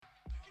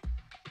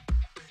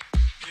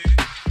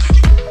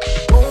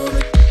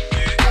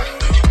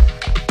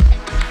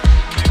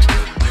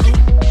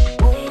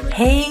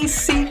Hey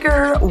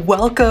Seeker,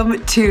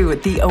 welcome to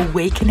the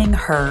Awakening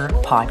Her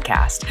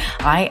podcast.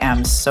 I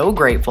am so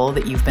grateful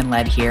that you've been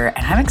led here,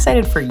 and I'm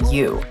excited for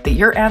you that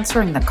you're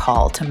answering the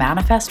call to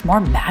manifest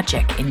more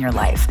magic in your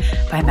life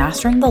by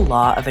mastering the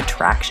law of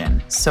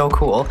attraction. So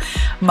cool.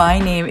 My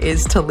name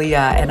is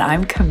Talia, and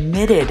I'm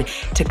committed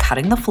to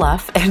cutting the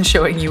fluff and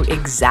showing you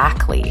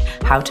exactly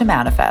how to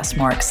manifest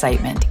more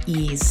excitement,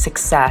 ease,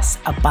 success,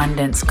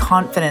 abundance,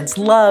 confidence,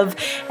 love,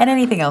 and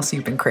anything else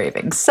you've been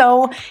craving.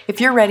 So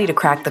if you're ready to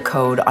crack the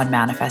code on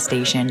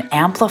manifestation,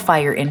 amplify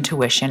your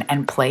intuition,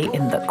 and play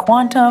in the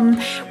quantum,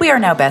 we are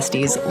now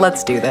besties.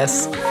 Let's do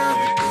this.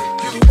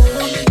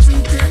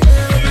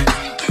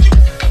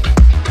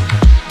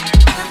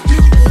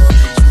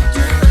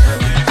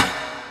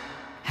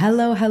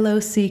 Hello,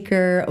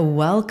 Seeker.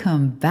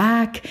 Welcome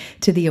back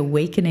to the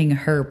Awakening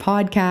Her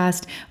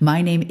podcast.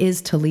 My name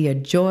is Talia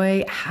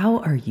Joy. How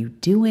are you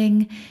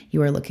doing?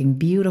 You are looking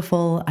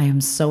beautiful. I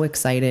am so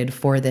excited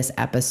for this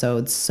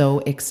episode. So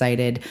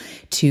excited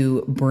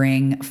to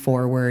bring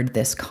forward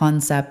this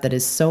concept that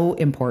is so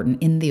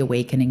important in the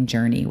awakening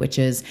journey, which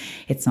is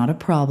it's not a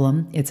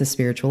problem, it's a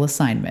spiritual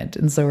assignment.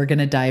 And so we're going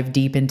to dive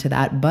deep into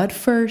that. But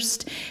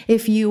first,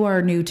 if you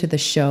are new to the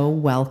show,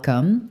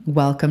 welcome.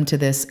 Welcome to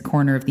this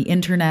corner of the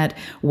internet.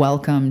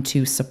 Welcome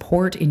to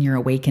support in your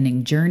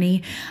awakening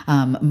journey.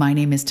 My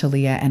name is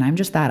Talia, and I'm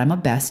just that. I'm a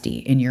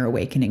bestie in your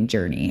awakening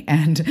journey.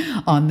 And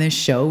on this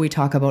show, we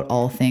talk about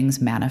all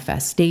things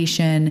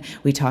manifestation.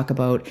 We talk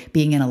about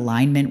being in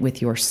alignment with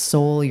your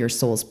soul, your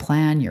soul's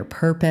plan, your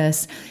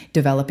purpose,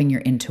 developing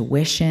your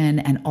intuition,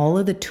 and all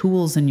of the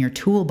tools in your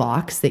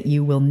toolbox that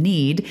you will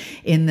need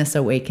in this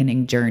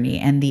awakening journey.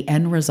 And the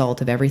end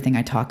result of everything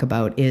I talk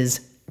about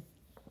is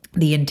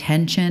the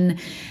intention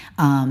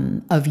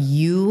of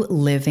you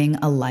living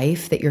a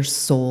life that your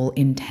soul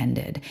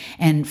intended.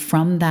 And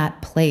from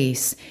that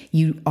place,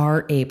 you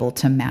are able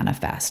to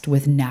manifest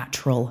with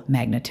natural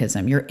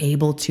magnetism. You're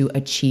able to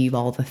achieve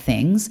all the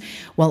things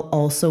while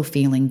also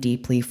feeling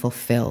deeply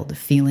fulfilled,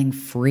 feeling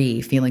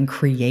free, feeling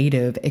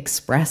creative,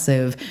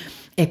 expressive,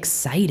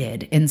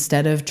 excited.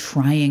 Instead of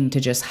trying to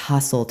just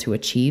hustle to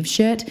achieve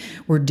shit,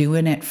 we're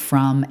doing it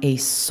from a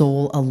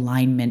soul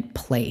alignment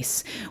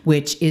place,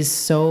 which is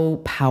so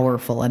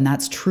powerful. And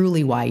that's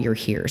truly why you're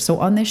here. So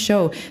on this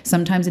show,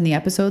 sometimes in the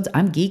episodes,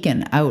 I'm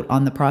geeking out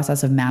on the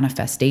process of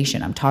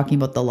manifestation. I'm talking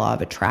about the law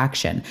of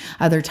attraction.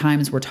 Other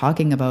times we're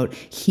talking about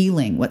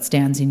healing, what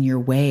stands in your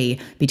way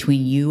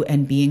between you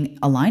and being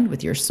aligned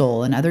with your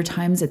soul. And other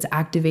times it's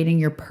activating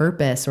your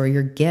purpose or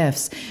your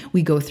gifts.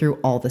 We go through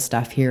all the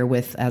stuff here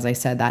with, as I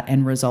said, that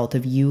end result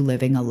of you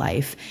living a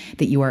life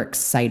that you are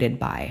excited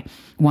by,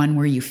 one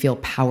where you feel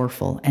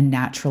powerful and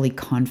naturally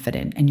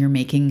confident, and you're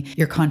making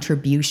your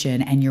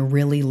contribution and you're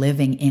really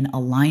living in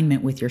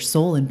alignment with your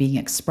soul and being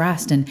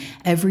expressed and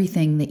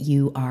everything that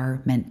you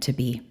are meant to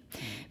be.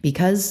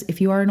 Because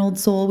if you are an old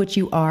soul, which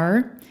you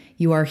are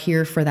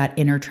here for that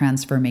inner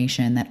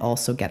transformation that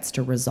also gets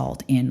to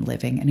result in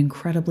living an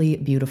incredibly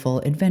beautiful,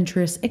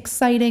 adventurous,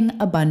 exciting,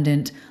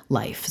 abundant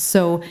life.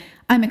 So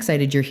I'm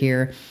excited you're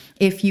here.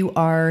 If you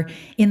are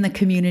in the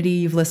community,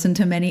 you've listened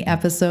to many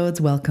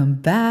episodes, welcome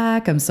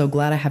back. I'm so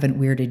glad I haven't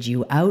weirded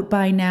you out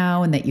by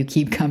now and that you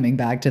keep coming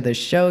back to the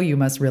show. You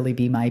must really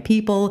be my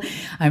people.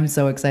 I'm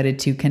so excited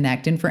to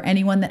connect. And for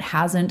anyone that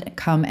hasn't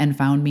come and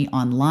found me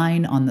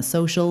online on the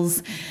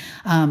socials,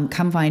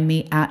 come find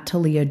me at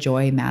Talia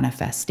Joy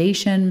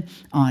Manifestation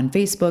on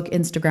Facebook,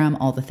 Instagram,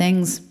 all the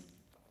things.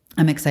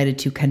 I'm excited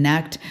to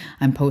connect.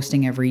 I'm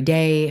posting every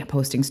day,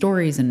 posting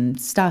stories and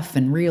stuff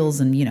and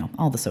reels and,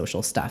 all the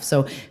social stuff.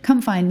 So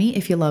come find me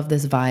if you love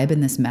this vibe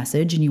and this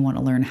message and you want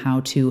to learn how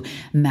to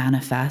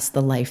manifest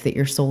the life that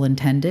your soul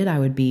intended. I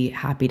would be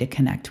happy to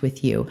connect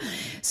with you.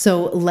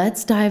 So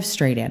let's dive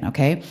straight in,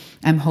 okay?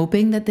 I'm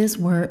hoping that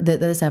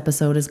this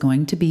episode is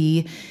going to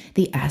be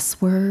the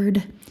S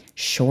word.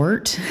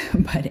 Short,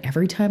 but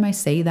every time I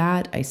say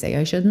that, I say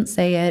I shouldn't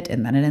say it,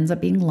 and then it ends up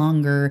being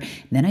longer,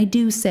 and then I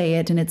do say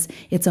it, and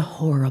it's a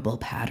horrible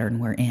pattern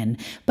we're in.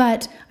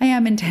 But I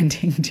am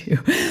intending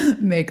to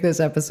make this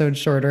episode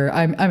shorter.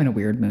 I'm in a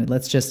weird mood.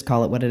 Let's just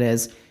call it what it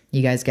is.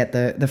 You guys get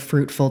the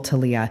fruitful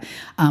Talia.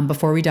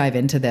 Before we dive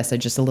into this,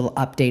 just a little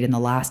update. In the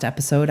last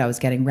episode, I was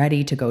getting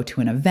ready to go to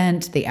an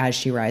event, the As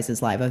She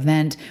Rises live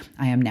event.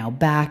 I am now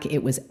back.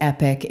 It was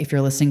epic. If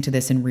you're listening to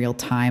this in real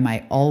time,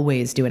 I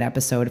always do an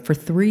episode. For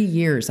 3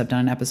 years, I've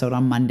done an episode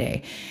on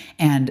Monday.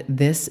 And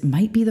this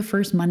might be the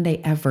first Monday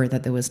ever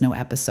that there was no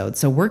episode.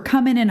 So we're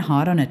coming in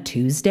hot on a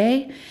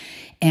Tuesday.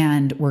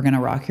 And we're going to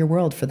rock your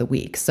world for the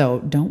week. So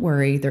don't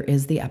worry, there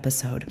is the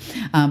episode.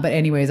 But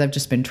anyways, I've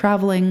just been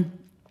traveling.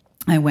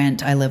 I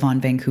live on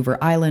Vancouver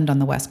Island on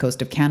the west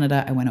coast of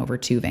Canada. I went over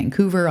to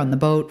Vancouver on the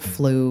boat,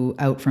 flew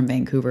out from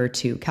Vancouver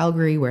to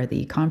Calgary where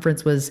the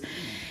conference was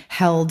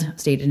held,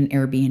 stayed in an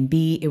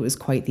Airbnb. It was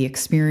quite the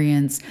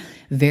experience.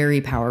 Very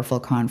powerful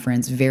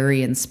conference,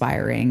 very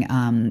inspiring.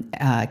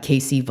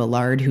 Casey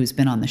Villard, who's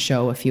been on the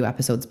show a few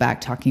episodes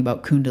back talking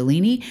about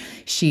Kundalini,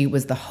 she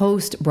was the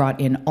host,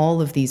 brought in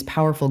all of these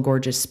powerful,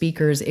 gorgeous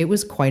speakers. It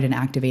was quite an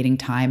activating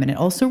time. And it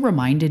also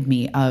reminded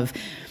me of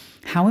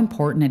how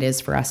important it is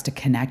for us to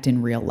connect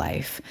in real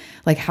life.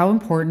 Like how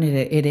important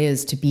it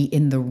is to be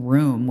in the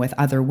room with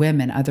other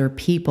women, other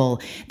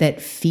people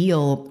that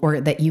feel or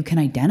that you can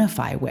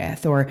identify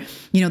with. Or,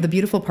 the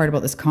beautiful part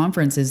about this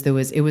conference is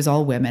it was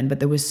all women, but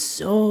there was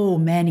so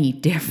many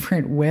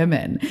different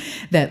women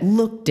that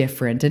looked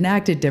different and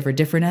acted different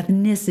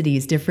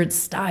ethnicities, different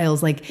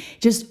styles, like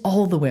just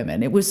all the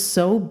women. It was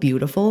so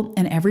beautiful.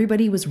 And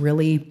everybody was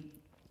really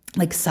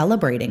like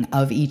celebrating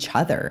of each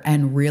other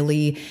and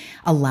really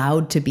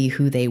allowed to be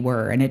who they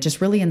were. And it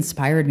just really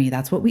inspired me.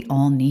 That's what we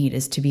all need,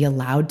 is to be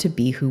allowed to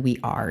be who we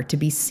are, to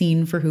be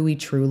seen for who we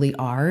truly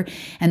are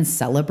and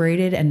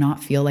celebrated, and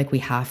not feel like we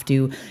have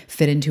to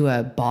fit into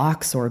a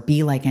box or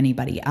be like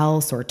anybody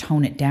else or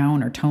tone it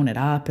down or tone it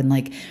up. And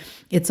like,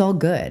 it's all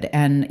good.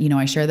 And,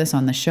 I share this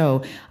on the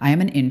show. I am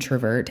an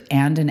introvert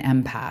and an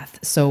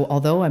empath. So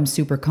although I'm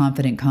super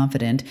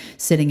confident,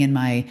 sitting in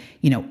my,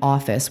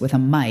 office with a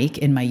mic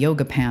in my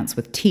yoga pants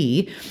with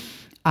tea,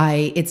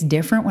 it's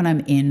different when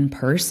I'm in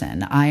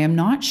person. I am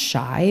not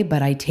shy,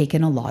 but I take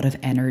in a lot of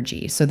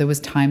energy. So there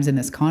was times in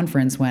this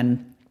conference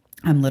when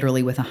I'm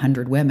literally with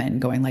 100 women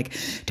going like,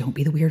 don't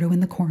be the weirdo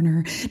in the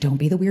corner. Don't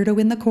be the weirdo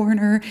in the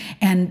corner.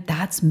 And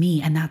that's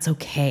me, and that's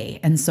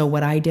okay. And so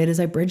what I did is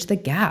I bridged the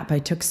gap. I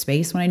took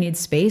space when I need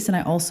space. And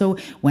I also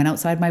went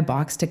outside my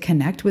box to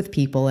connect with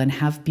people and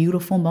have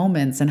beautiful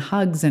moments and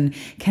hugs and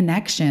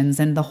connections.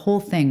 And the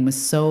whole thing was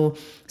so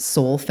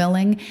soul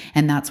filling.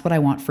 And that's what I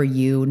want for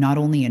you, not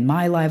only in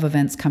my live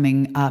events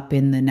coming up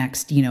in the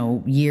next,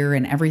 year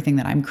and everything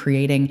that I'm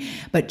creating,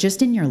 but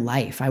just in your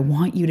life. I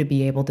want you to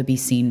be able to be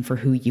seen for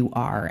who you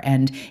are.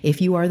 And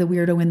if you are the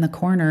weirdo in the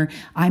corner,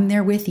 I'm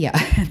there with you.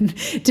 And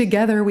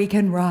together we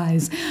can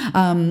rise.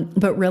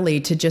 But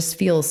really to just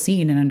feel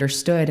seen and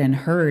understood and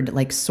heard,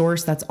 like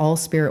source, that's all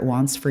spirit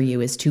wants for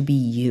you, is to be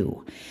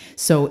you.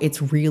 So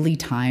it's really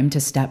time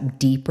to step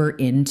deeper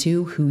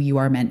into who you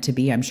are meant to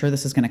be. I'm sure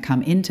this is going to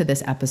come into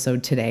this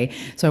episode today,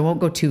 so I won't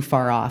go too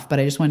far off, but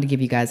I just wanted to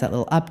give you guys that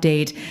little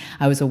update.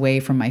 I was away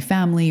from my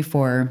family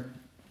for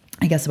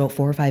I guess about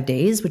 4 or 5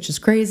 days, which is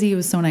crazy. It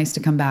was so nice to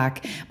come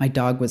back. My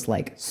dog was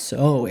like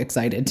so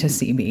excited to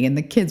see me, and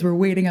the kids were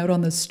waiting out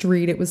on the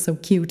street. It was so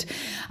cute.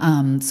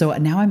 So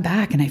now I'm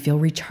back and I feel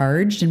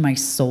recharged in my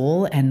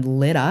soul and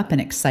lit up and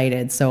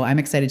excited. So I'm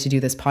excited to do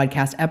this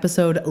podcast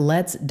episode.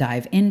 Let's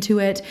dive into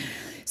it.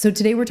 So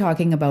today we're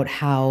talking about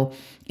how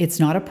it's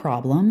not a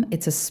problem,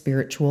 it's a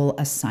spiritual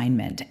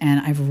assignment. And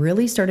I've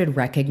really started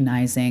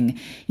recognizing,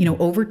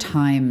 over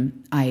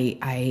time,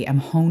 I am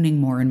honing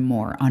more and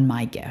more on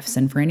my gifts.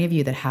 And for any of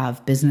you that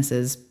have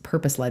businesses,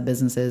 purpose-led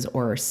businesses,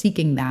 or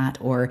seeking that,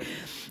 or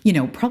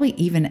probably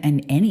even in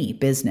any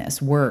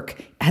business,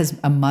 work as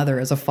a mother,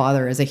 as a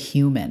father, as a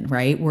human,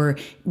 right?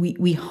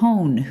 We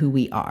hone who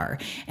we are.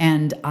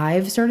 And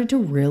I've started to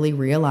really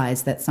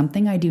realize that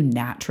something I do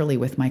naturally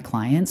with my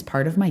clients,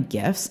 part of my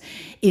gifts,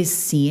 is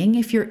seeing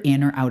if you're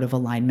in or out of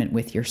alignment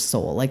with your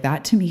soul. Like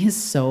that to me is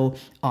so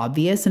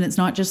obvious. And it's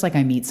not just like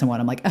I meet someone,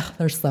 I'm like, oh,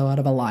 they're so out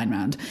of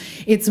alignment.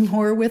 It's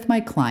more with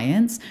my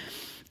clients.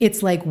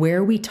 It's like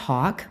where we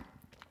talk,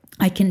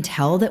 I can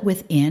tell that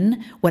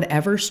within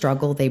whatever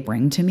struggle they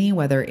bring to me,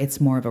 whether it's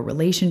more of a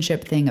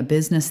relationship thing, a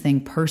business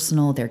thing,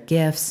 personal, their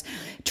gifts,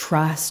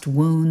 trust,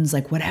 wounds,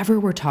 like whatever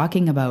we're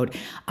talking about,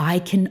 I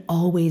can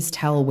always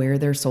tell where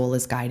their soul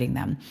is guiding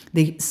them,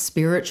 the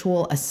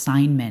spiritual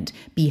assignment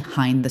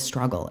behind the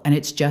struggle. And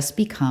it's just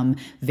become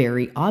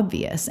very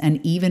obvious.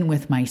 And even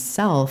with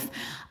myself,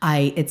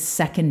 it's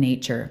second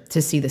nature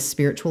to see the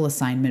spiritual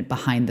assignment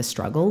behind the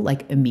struggle,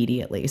 like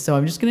immediately. So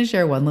I'm just going to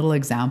share one little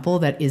example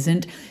that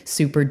isn't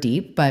super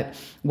deep, but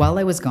while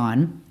I was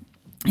gone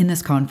in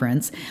this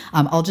conference,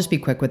 I'll just be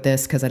quick with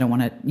this because I don't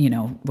want to,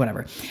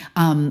 whatever.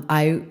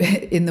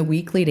 In the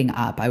week leading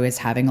up, I was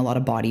having a lot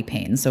of body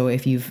pain. So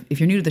if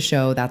you're new to the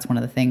show, that's one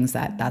of the things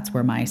that's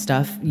where my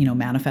stuff,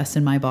 manifests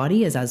in my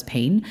body is as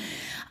pain.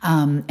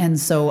 And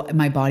so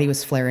my body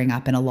was flaring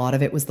up, and a lot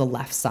of it was the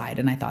left side.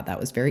 And I thought that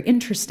was very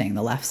interesting.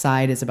 The left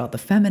side is about the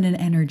feminine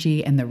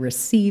energy and the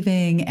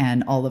receiving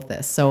and all of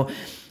this. So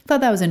thought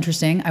that was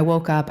interesting. I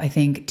woke up, I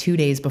think 2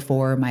 days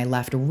before my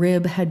left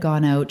rib had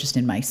gone out just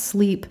in my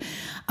sleep,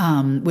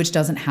 which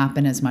doesn't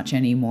happen as much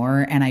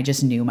anymore. And I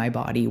just knew my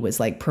body was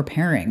like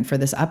preparing for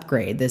this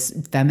upgrade, this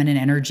feminine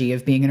energy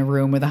of being in a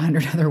room with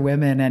 100 other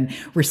women and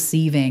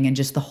receiving, and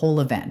just the whole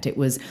event. It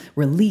was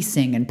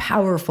releasing and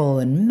powerful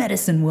and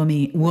medicine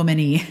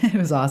womany. It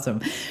was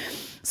awesome.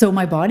 So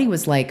my body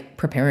was like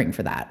preparing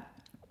for that.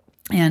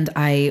 And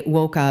I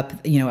woke up,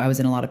 I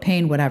was in a lot of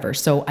pain, whatever.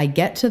 So I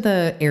get to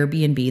the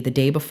Airbnb the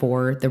day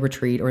before the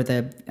retreat or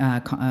the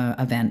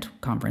event,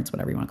 conference,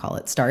 whatever you want to call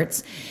it,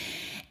 starts.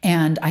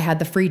 And I had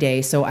the free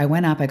day. So I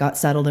went up, I got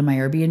settled in my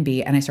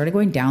Airbnb, and I started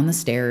going down the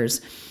stairs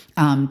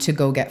to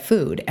go get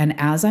food. And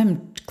as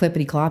I'm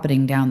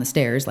clippity-cloppeting down the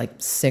stairs, like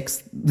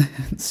 6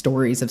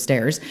 stories of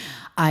stairs,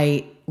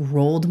 I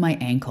rolled my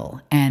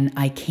ankle, and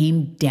I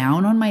came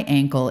down on my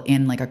ankle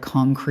in like a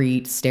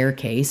concrete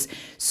staircase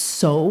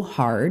so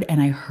hard,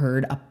 and I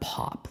heard a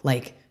pop,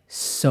 like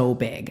so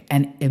big.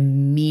 And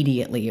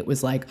immediately it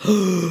was like,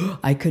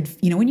 I could,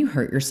 when you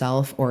hurt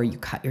yourself or you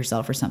cut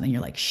yourself or something, you're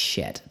like,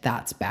 shit,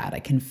 that's bad. I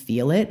can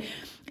feel it.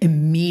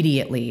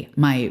 Immediately,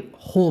 my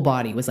whole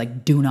body was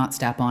like, do not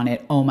step on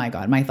it. Oh my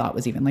God. My thought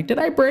was even like, did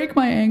I break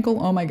my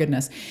ankle? Oh my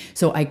goodness.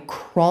 So I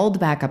crawled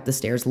back up the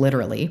stairs,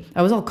 literally.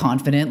 I was all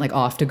confident, like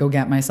off to go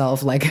get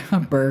myself like a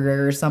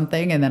burger or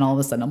something. And then all of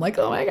a sudden I'm like,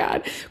 oh my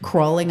God,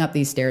 crawling up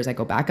these stairs. I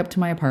go back up to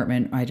my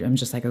apartment. I'm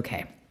just like,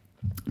 okay,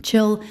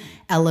 chill,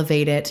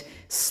 elevate it,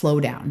 slow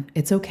down.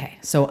 It's okay.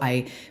 So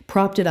I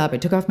propped it up. I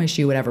took off my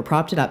shoe, whatever,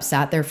 propped it up,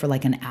 sat there for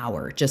like an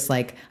hour. Just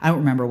like, I don't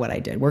remember what I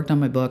did. Worked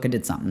on my book. I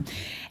did something.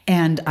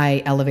 And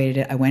I elevated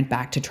it. I went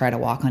back to try to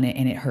walk on it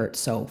and it hurt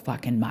so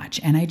fucking much.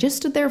 And I just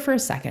stood there for a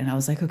second and I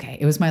was like, okay,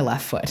 it was my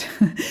left foot.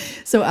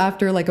 So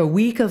after like a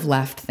week of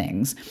left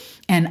things,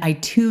 and I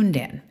tuned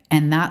in.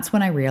 And that's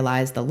when I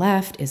realized the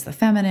left is the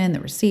feminine, the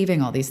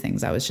receiving, all these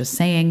things I was just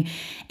saying.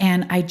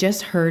 And I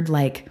just heard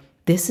like,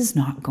 this is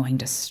not going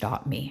to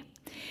stop me.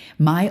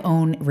 My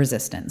own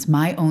resistance,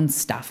 my own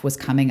stuff was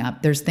coming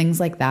up. There's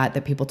things like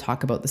that people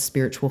talk about, the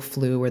spiritual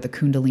flu or the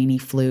Kundalini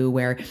flu,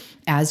 where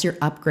as you're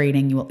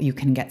upgrading, you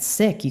can get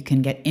sick, you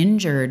can get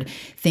injured.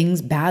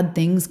 Bad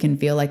things can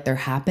feel like they're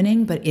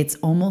happening, but it's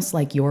almost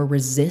like your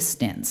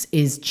resistance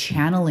is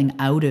channeling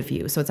out of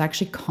you. So it's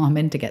actually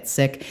common to get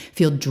sick,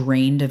 feel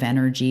drained of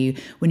energy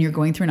when you're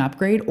going through an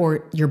upgrade,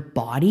 or your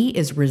body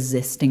is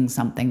resisting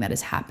something that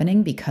is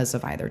happening because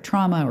of either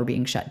trauma or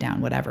being shut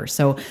down, whatever.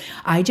 So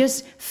I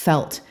just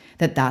felt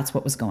that that's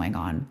what was going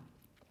on.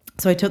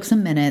 So I took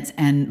some minutes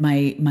and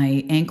my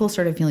ankle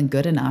started feeling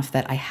good enough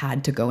that I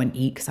had to go and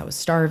eat because I was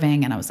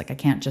starving and I was like, I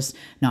can't just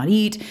not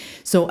eat.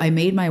 So I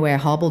made my way, I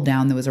hobbled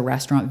down. There was a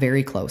restaurant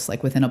very close,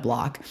 like within a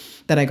block,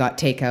 that I got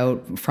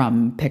takeout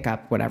from,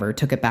 pickup, whatever,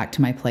 took it back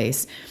to my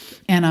place.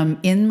 And I'm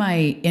in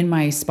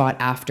my spot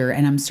after,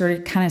 and I'm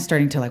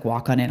starting to like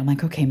walk on it. I'm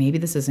like, okay, maybe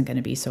this isn't going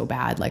to be so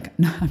bad. Like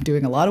I'm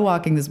doing a lot of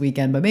walking this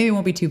weekend, but maybe it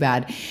won't be too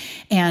bad.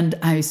 And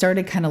I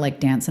started kind of like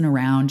dancing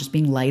around, just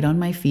being light on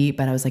my feet,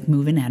 but I was like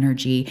moving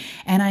energy.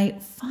 And I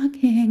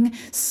fucking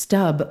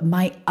stub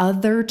my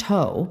other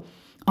toe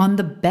on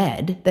the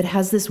bed that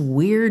has this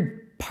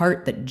weird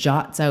part that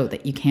jots out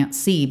that you can't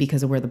see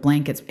because of where the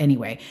blankets,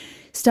 anyway,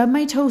 stub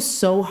my toe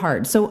so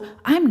hard. So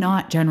I'm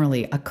not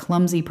generally a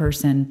clumsy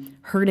person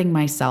hurting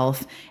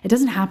myself. It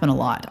doesn't happen a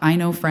lot. I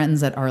know friends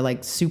that are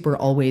like super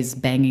always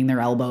banging their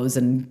elbows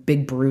and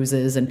big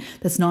bruises, and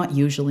that's not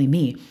usually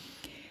me.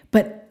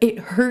 But it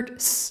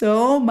hurt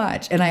so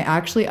much. And I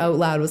actually out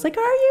loud was like,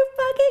 are you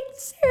fucking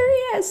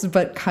serious?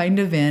 But kind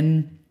of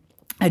in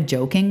a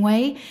joking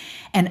way.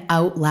 And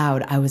out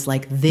loud, I was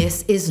like,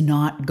 this is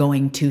not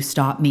going to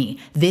stop me.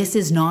 This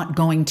is not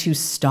going to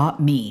stop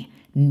me.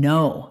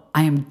 No,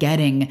 I am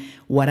getting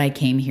what I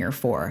came here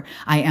for.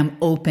 I am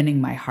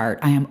opening my heart.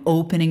 I am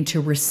opening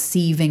to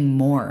receiving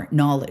more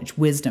knowledge,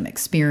 wisdom,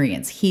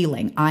 experience,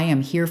 healing. I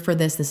am here for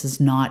this. This is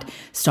not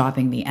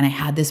stopping me. And I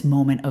had this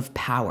moment of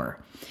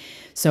power.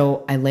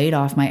 So I laid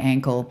off my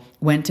ankle,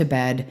 went to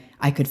bed.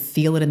 I could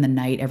feel it in the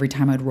night. Every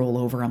time I'd roll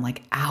over, I'm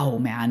like, ow,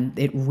 man,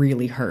 it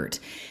really hurt.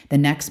 The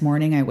next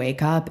morning I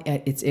wake up,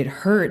 it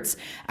hurts.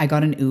 I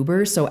got an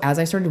Uber. So as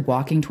I started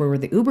walking toward where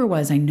the Uber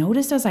was, I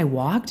noticed as I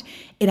walked,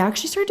 it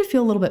actually started to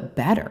feel a little bit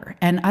better.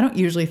 And I don't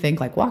usually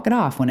think like walk it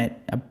off when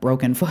a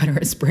broken foot or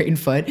a sprained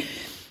foot.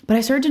 But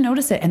I started to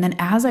notice it. And then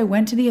as I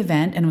went to the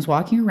event and was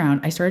walking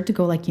around, I started to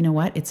go like, you know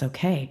what? It's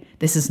okay.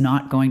 This is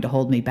not going to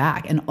hold me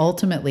back. And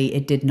ultimately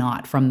it did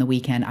not. From the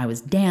weekend, I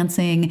was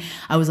dancing.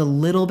 I was a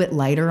little bit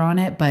lighter on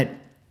it, but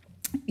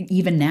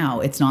even now,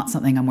 it's not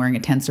something I'm wearing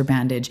a tensor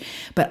bandage,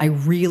 but I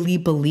really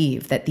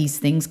believe that these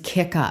things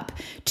kick up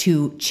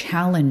to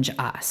challenge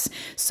us.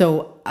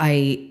 So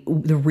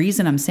the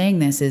reason I'm saying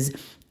this is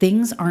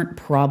things aren't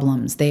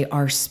problems. They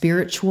are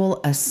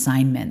spiritual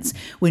assignments.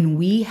 When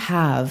we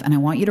have, and I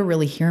want you to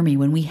really hear me,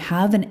 when we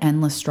have an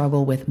endless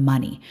struggle with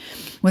money,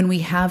 when we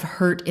have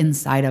hurt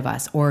inside of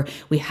us, or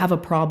we have a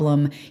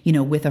problem,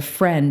 with a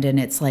friend and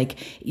it's like,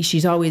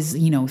 she's always,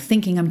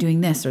 thinking I'm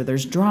doing this, or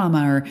there's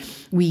drama, or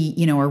we,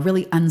 are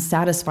really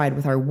unsatisfied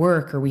with our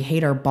work, or we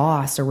hate our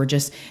boss, or we're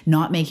just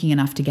not making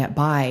enough to get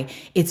by.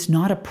 It's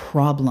not a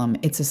problem.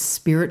 It's a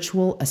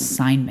spiritual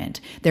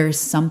assignment. There is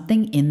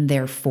something in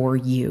there for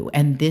you.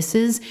 And this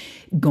is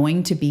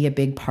going to be a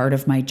big part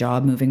of my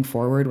job moving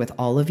forward with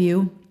all of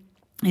you,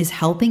 is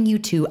helping you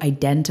to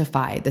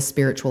identify the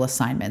spiritual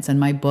assignments. And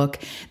my book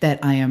that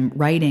I am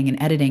writing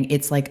and editing,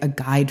 it's like a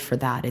guide for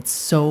that. It's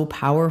so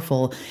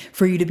powerful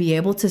for you to be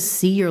able to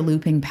see your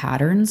looping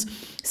patterns,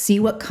 see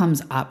what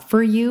comes up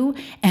for you,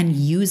 and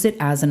use it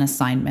as an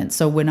assignment.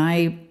 So when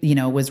I,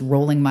 was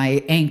rolling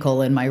my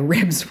ankle and my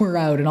ribs were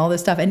out and all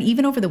this stuff, and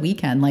even over the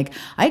weekend, like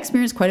I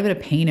experienced quite a bit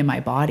of pain in my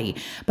body,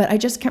 but I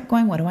just kept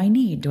going, what do I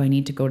need? Do I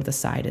need to go to the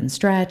side and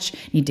stretch?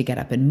 Need to get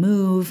up and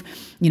move?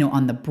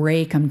 On the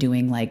break, I'm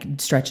doing like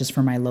stretches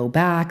for my low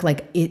back.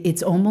 Like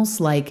it's almost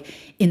like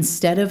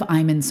instead of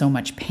I'm in so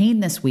much pain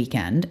this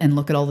weekend and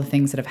look at all the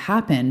things that have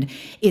happened,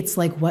 it's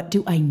like, what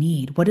do I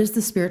need? What is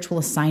the spiritual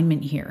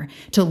assignment here?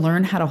 To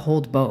learn how to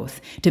hold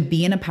both, to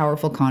be in a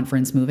powerful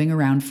conference, moving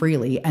around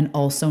freely, and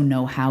also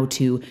know how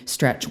to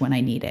stretch when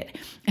I need it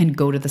and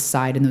go to the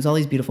side. And there's all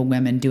these beautiful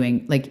women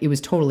doing, like, it was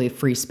totally a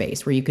free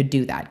space where you could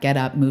do that. Get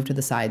up, move to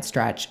the side,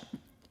 stretch.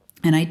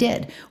 And I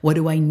did. What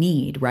do I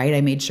need, right?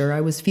 I made sure I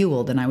was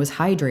fueled and I was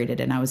hydrated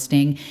and I was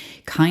staying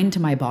kind to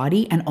my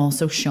body and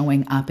also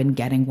showing up and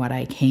getting what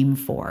I came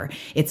for.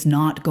 It's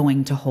not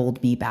going to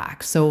hold me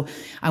back. So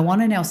I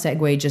want to now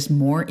segue just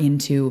more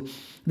into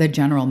the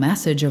general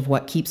message of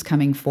what keeps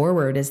coming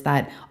forward is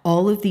that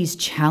all of these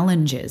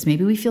challenges,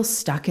 maybe we feel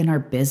stuck in our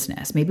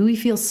business, maybe we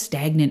feel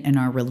stagnant in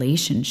our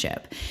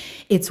relationship.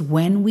 It's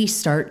when we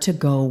start to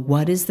go,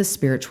 what is the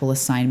spiritual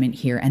assignment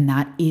here? And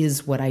that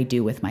is what I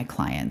do with my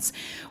clients.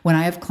 When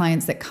I have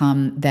clients that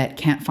come that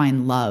can't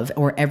find love,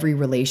 or every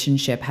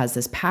relationship has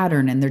this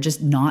pattern and they're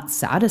just not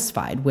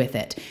satisfied with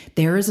it,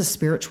 there is a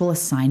spiritual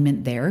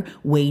assignment there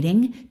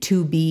waiting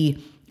to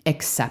be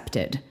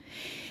accepted.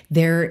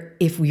 There,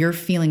 if you're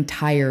feeling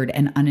tired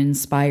and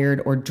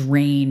uninspired or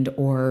drained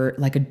or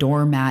like a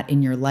doormat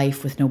in your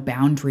life with no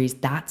boundaries,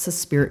 that's a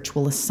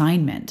spiritual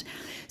assignment.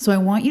 So I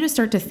want you to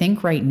start to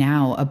think right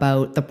now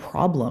about the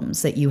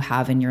problems that you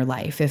have in your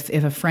life. If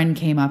a friend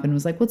came up and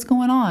was like, what's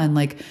going on?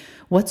 Like,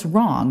 what's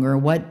wrong? Or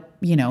what,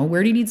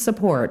 where do you need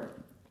support?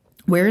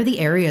 Where are the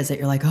areas that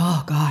you're like,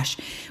 oh gosh,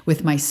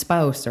 with my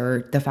spouse,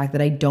 or the fact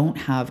that I don't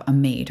have a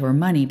mate, or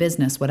money,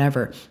 business,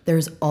 whatever,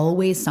 there's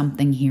always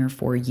something here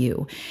for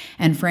you.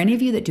 And for any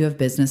of you that do have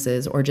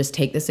businesses, or just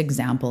take this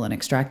example and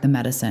extract the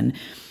medicine,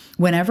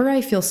 whenever I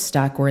feel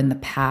stuck, or in the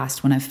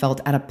past when I've felt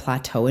at a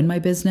plateau in my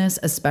business,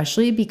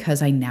 especially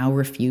because I now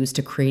refuse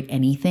to create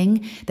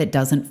anything that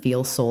doesn't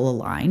feel soul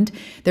aligned,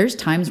 there's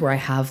times where I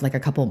have like a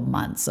couple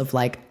months of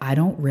like, I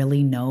don't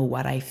really know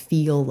what I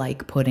feel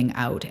like putting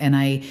out. And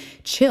I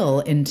chill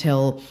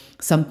until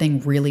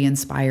something really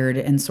inspired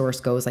and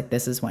source goes like,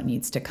 this is what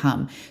needs to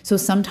come. So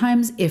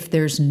sometimes if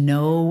there's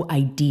no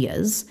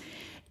ideas,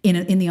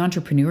 in the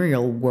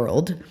entrepreneurial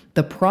world,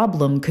 the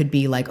problem could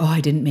be like, oh, I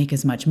didn't make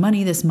as much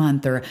money this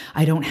month, or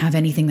I don't have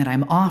anything that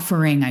I'm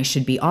offering. I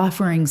should be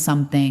offering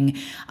something,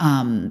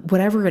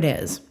 whatever it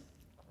is.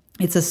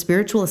 It's a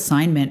spiritual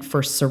assignment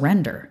for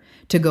surrender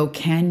to go,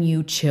 can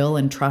you chill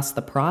and trust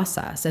the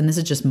process? And this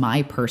is just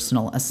my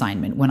personal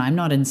assignment. When I'm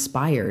not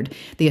inspired,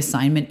 the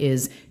assignment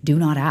is do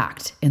not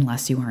act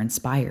unless you are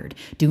inspired.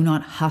 Do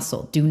not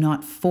hustle. Do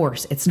not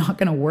force. It's not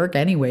going to work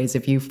anyways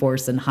if you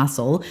force and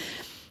hustle.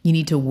 You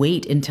need to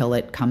wait until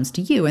it comes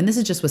to you. And this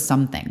is just with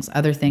some things.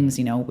 Other things,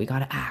 we got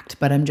to act.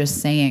 But I'm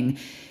just saying,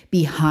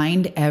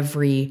 behind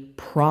every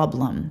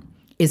problem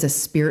is a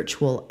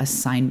spiritual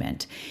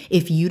assignment.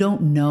 If you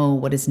don't know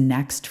what is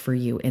next for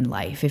you in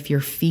life, if you're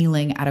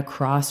feeling at a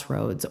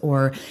crossroads,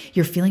 or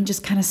you're feeling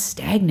just kind of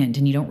stagnant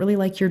and you don't really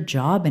like your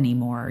job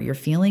anymore, you're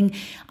feeling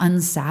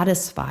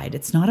unsatisfied,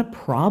 it's not a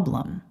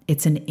problem.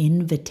 It's an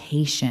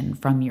invitation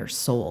from your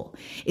soul.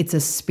 It's a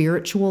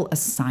spiritual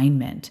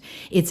assignment.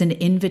 It's an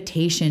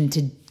invitation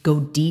to go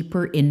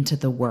deeper into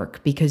the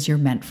work, because you're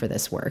meant for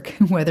this work.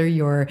 Whether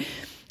you're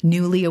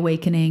newly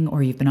awakening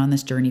or you've been on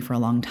this journey for a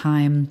long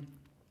time,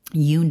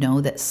 you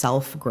know that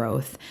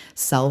self-growth,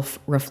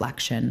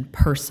 self-reflection,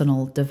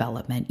 personal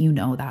development,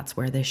 that's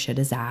where this shit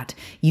is at.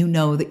 You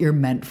know that you're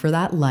meant for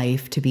that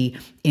life, to be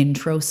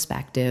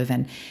introspective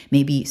and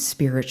maybe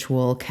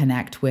spiritual,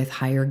 connect with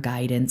higher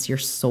guidance, your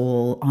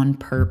soul, on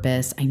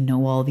purpose. I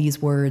know all these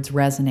words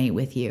resonate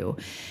with you.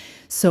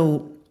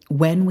 So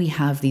when we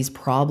have these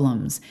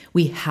problems,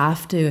 we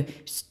have to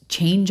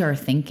change our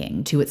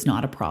thinking to it's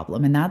not a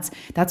problem. And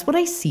that's what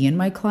I see in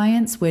my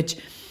clients, which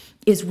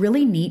is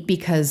really neat,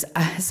 because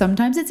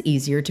sometimes it's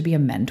easier to be a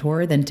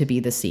mentor than to be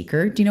the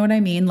seeker. Do you know what I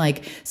mean?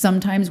 Like,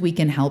 sometimes we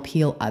can help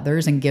heal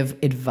others and give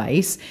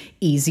advice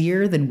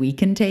easier than we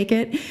can take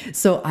it.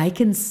 So I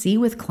can see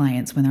with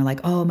clients when they're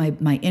like, oh,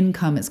 my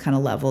income is kind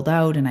of leveled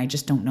out and I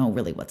just don't know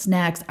really what's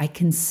next. I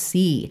can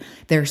see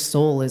their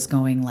soul is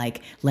going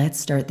like, let's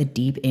start the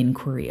deep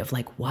inquiry of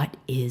like, what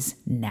is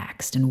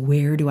next, and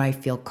where do I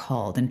feel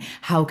called, and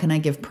how can I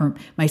give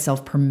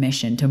myself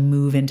permission to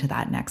move into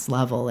that next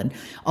level, and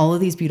all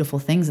of these beautiful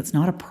things. It's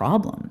not a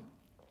problem.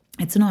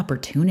 It's an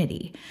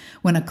opportunity.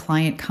 When a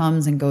client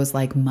comes and goes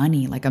like,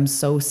 money, like I'm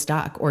so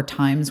stuck, or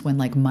times when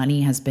like money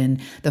has been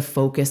the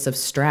focus of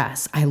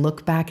stress, I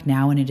look back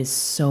now and it is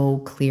so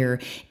clear.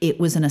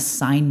 It was an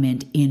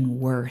assignment in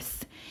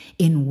worth,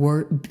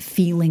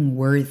 feeling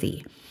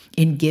worthy,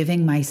 in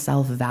giving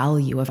myself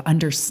value, of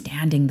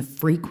understanding the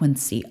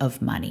frequency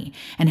of money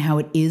and how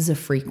it is a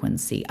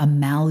frequency, a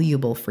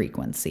malleable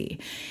frequency.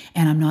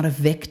 And I'm not a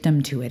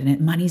victim to it. And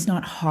money's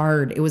not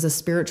hard. It was a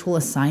spiritual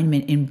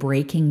assignment in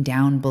breaking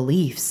down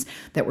beliefs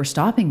that were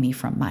stopping me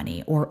from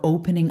money, or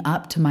opening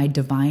up to my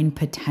divine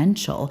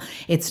potential.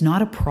 It's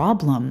not a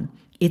problem.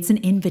 It's an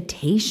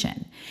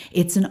invitation.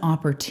 It's an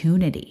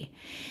opportunity.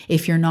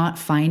 If you're not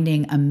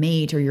finding a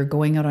mate, or you're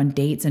going out on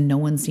dates and no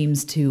one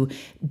seems to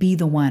be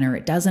the one, or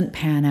it doesn't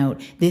pan out,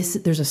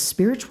 there's a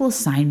spiritual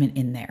assignment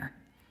in there.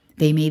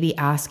 They may be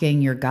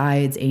asking, your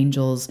guides,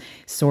 angels,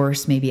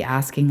 source may be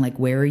asking like,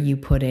 where are you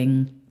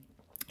putting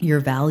your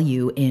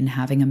value in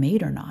having a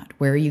mate or not?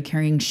 Where are you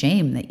carrying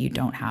shame that you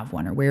don't have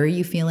one? Or where are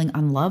you feeling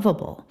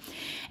unlovable?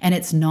 And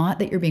it's not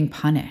that you're being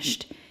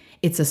punished.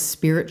 It's a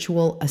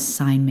spiritual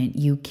assignment.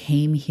 You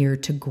came here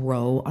to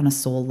grow on a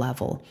soul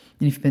level.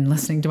 And if you've been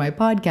listening to my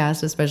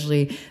podcast,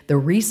 especially the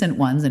recent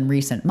ones in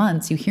recent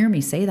months, you hear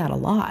me say that a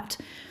lot.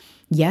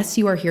 Yes,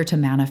 you are here to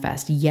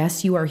manifest.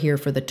 Yes, you are here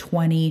for the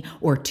 20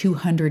 or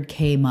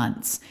 200K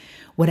months.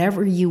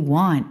 Whatever you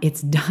want,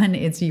 it's done,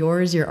 it's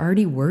yours, you're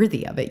already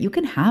worthy of it. You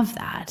can have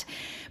that.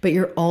 But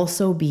you're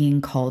also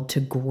being called to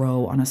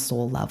grow on a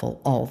soul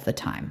level all the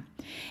time.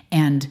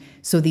 And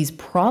so these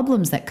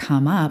problems that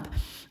come up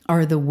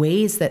are the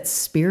ways that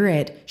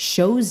spirit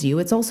shows you.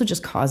 It's also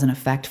just cause and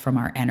effect from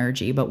our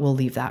energy, but we'll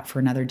leave that for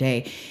another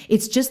day.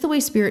 It's just the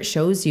way spirit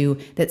shows you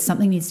that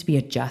something needs to be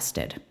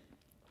adjusted.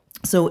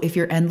 So if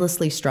you're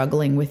endlessly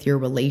struggling with your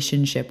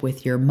relationship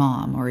with your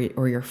mom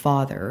or your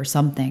father or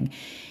something,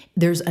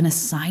 there's an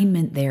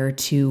assignment there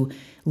to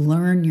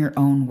learn your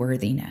own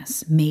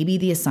worthiness. Maybe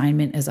the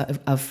assignment is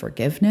of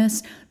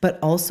forgiveness, but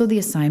also the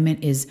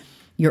assignment is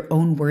your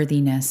own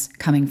worthiness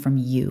coming from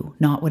you,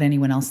 not what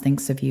anyone else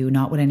thinks of you,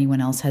 not what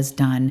anyone else has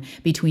done,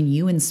 between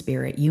you and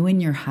spirit, you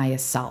and your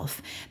highest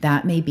self.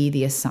 That may be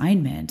the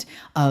assignment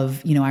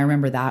of, I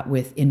remember that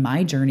in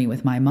my journey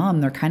with my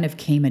mom, there kind of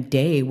came a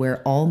day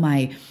where all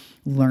my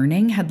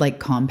learning had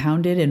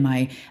compounded in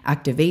my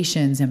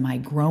activations and my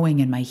growing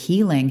and my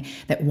healing,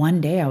 that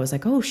one day I was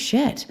like, oh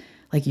shit,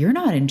 you're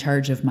not in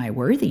charge of my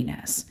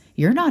worthiness.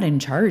 You're not in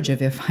charge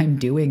of if I'm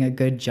doing a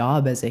good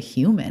job as a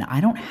human.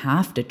 I don't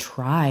have to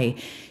try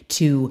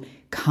to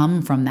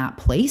come from that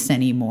place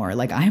anymore.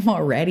 I'm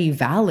already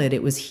valid.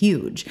 It was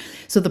huge.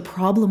 So the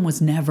problem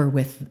was never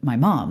with my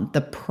mom.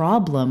 The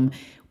problem,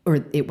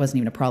 or it wasn't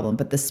even a problem,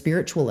 but the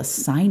spiritual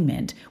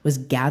assignment was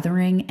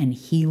gathering and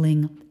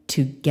healing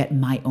to get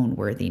my own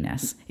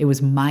worthiness. It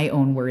was my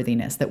own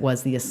worthiness that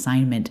was the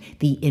assignment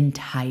the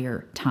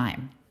entire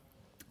time.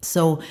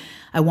 So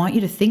I want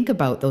you to think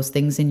about those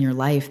things in your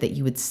life that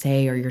you would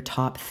say are your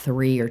top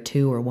 3 or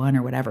 2 or 1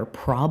 or whatever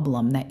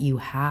problem that you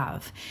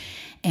have.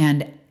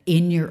 And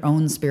in your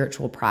own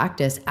spiritual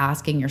practice,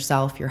 asking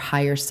yourself, your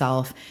higher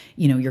self,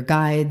 your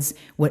guides,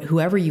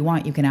 whoever you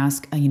want, you can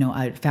ask,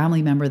 a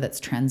family member that's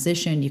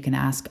transitioned, you can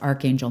ask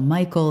Archangel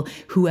Michael,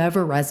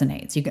 whoever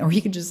resonates.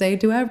 You can just say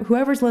to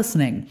whoever's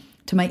listening,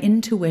 to my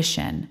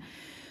intuition,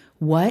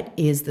 what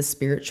is the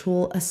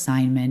spiritual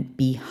assignment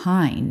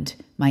behind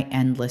my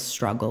endless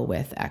struggle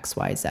with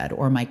XYZ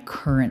or my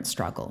current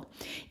struggle?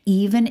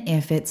 Even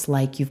if it's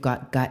you've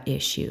got gut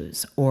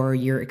issues or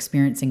you're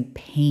experiencing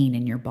pain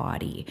in your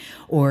body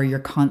or you're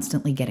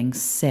constantly getting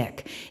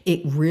sick,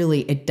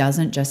 it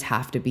doesn't just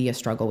have to be a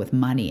struggle with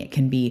money. It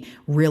can be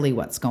really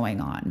what's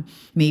going on.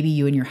 Maybe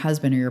you and your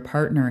husband or your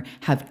partner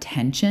have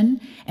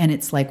tension and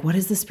it's what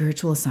is the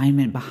spiritual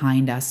assignment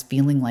behind us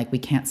feeling like we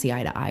can't see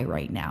eye to eye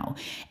right now?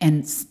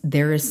 And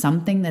there is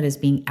something that is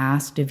being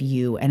asked of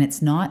you, and it's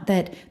not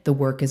that the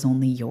work is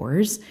only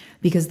yours,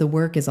 because the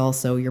work is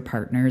also your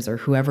partner's or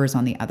whoever's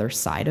on the other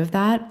side of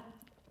that.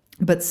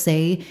 But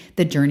say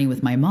the journey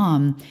with my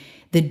mom,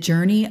 the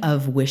journey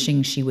of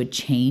wishing she would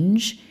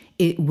change,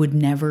 it would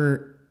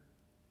never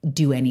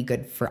do any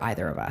good for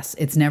either of us.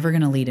 It's never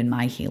going to lead in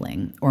my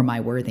healing or my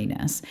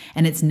worthiness.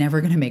 And it's never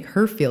going to make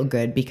her feel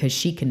good because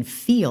she can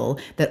feel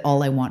that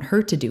all I want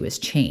her to do is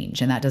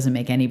change. And that doesn't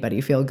make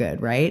anybody feel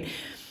good, right?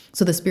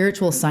 So the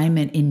spiritual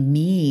assignment in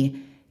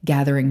me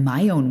gathering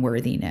my own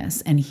worthiness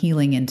and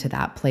healing into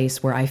that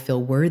place where I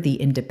feel worthy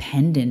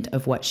independent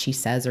of what she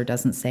says or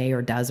doesn't say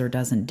or does or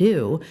doesn't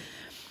do,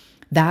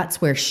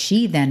 that's where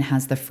she then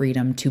has the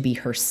freedom to be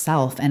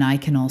herself, and I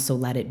can also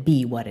let it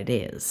be what it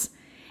is.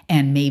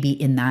 And maybe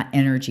in that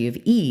energy of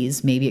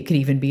ease, maybe it could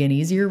even be an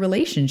easier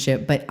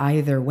relationship, but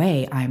either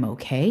way, I'm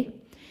okay.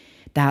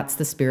 That's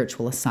the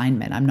spiritual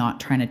assignment. I'm not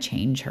trying to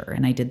change her.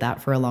 And I did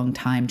that for a long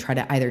time, try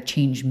to either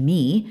change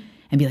me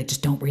and be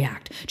just don't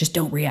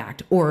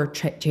react, or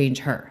change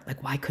her.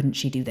 Why couldn't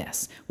she do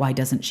this? Why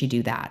doesn't she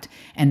do that?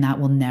 And that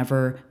will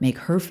never make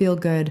her feel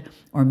good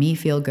or me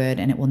feel good,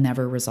 and it will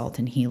never result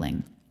in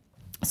healing.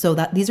 So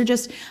these are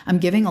I'm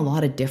giving a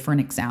lot of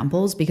different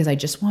examples because I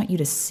just want you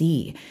to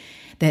see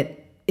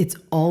that it's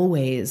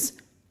always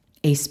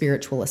a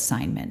spiritual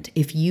assignment.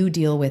 If you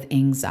deal with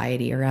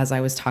anxiety, or as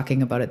I was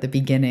talking about at the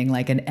beginning,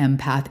 an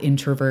empath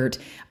introvert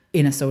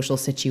in a social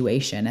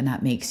situation, and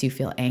that makes you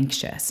feel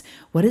anxious,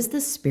 what is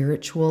the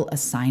spiritual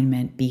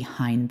assignment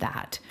behind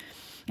that?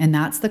 And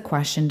that's the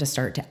question to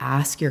start to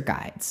ask your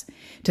guides,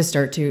 to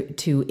start to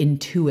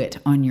intuit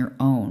on your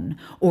own.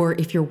 Or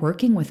if you're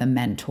working with a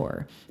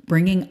mentor,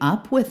 bringing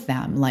up with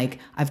them,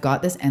 I've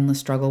got this endless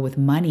struggle with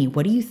money.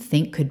 What do you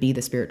think could be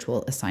the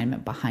spiritual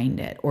assignment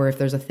behind it? Or if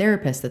there's a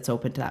therapist that's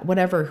open to that,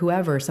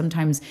 whoever,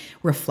 sometimes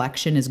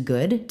reflection is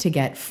good to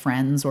get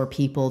friends or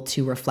people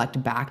to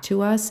reflect back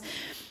to us.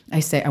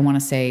 I want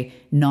to say,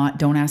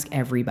 don't ask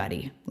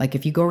everybody.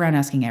 If you go around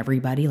asking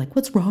everybody,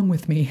 what's wrong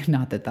with me?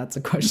 Not that that's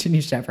a question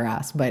you should ever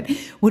ask, but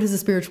what is a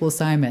spiritual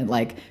assignment?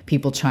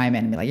 People chime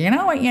in and be you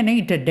know what you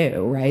need to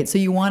do, right? So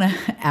you want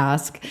to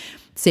ask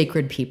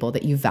sacred people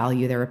that you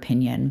value their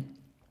opinion.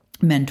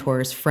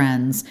 mentors,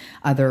 friends,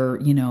 other,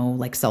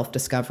 like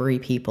self-discovery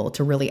people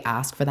to really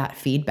ask for that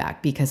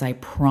feedback, because I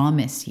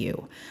promise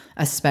you,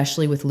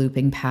 especially with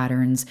looping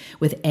patterns,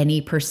 with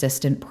any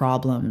persistent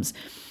problems,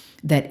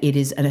 that it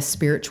is a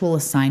spiritual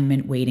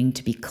assignment waiting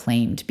to be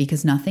claimed,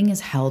 because nothing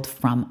is held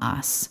from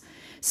us.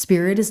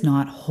 Spirit is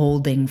not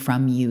holding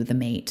from you the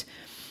mate,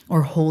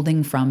 or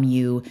holding from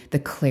you the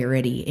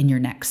clarity in your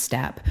next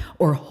step,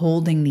 or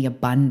holding the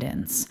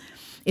abundance.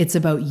 It's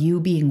about you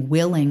being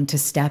willing to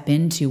step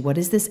into, what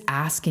is this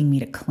asking me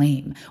to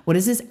claim? What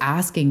is this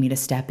asking me to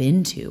step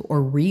into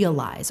or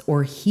realize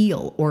or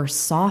heal or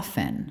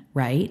soften,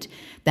 right?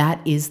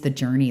 That is the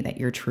journey that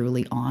you're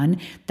truly on.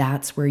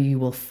 That's where you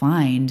will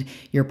find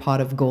your pot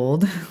of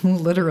gold,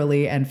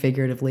 literally and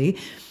figuratively,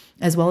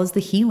 as well as the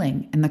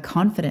healing and the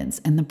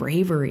confidence and the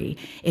bravery.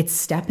 It's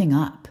stepping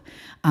up.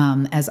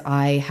 As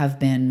I have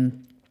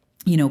been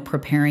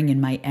preparing in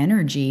my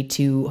energy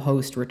to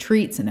host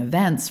retreats and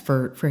events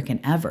for freaking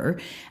ever.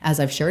 As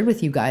I've shared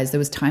with you guys, there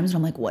was times when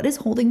I'm like, what is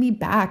holding me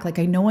back? Like,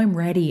 I know I'm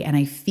ready and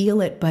I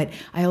feel it, but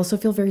I also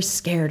feel very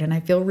scared and I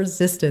feel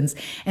resistance.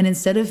 And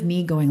instead of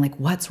me going like,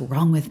 what's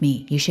wrong with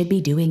me? You should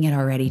be doing it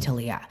already,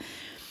 Talia.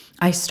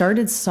 I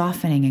started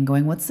softening and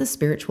going, what's the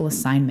spiritual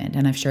assignment?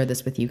 And I've shared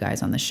this with you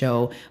guys on the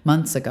show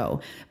months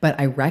ago, but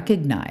I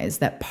recognize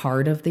that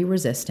part of the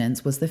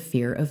resistance was the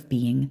fear of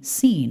being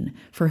seen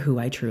for who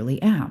I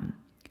truly am.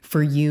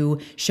 For you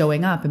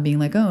showing up and being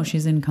like, oh,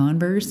 she's in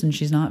Converse and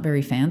she's not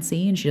very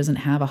fancy and she doesn't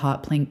have a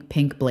hot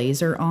pink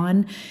blazer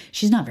on.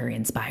 She's not very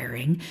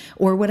inspiring,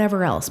 or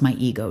whatever else my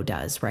ego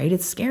does, right?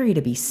 It's scary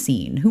to be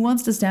seen. Who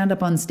wants to stand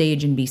up on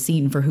stage and be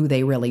seen for who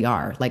they really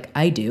are? Like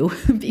I do,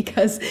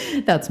 because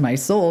that's my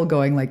soul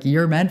going like,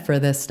 you're meant for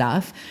this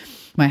stuff,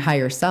 my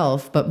higher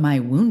self, but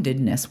my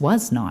woundedness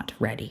was not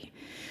ready.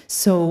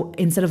 So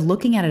instead of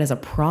looking at it as a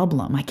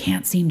problem, I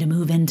can't seem to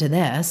move into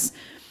this,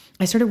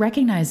 I started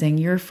recognizing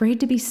you're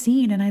afraid to be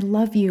seen and I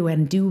love you,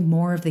 and do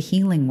more of the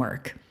healing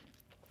work.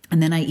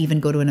 And then I even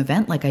go to an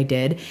event like I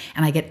did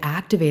and I get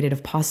activated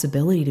of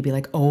possibility to be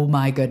like, oh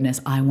my goodness,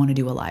 I want to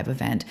do a live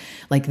event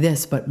like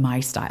this, but my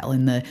style,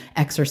 in the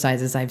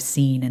exercises I've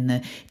seen and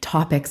the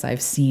topics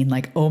I've seen,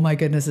 like, oh my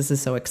goodness, this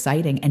is so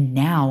exciting. And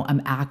now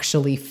I'm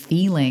actually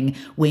feeling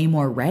way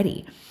more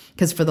ready.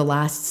 Because for the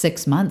last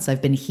 6 months,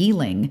 I've been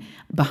healing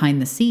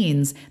behind the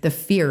scenes the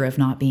fear of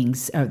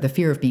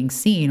being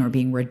seen or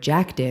being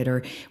rejected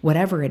or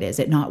whatever it is,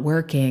 it not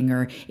working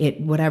or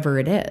whatever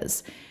it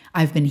is.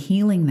 I've been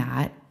healing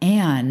that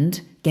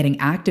and getting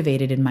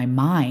activated in my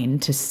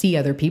mind to see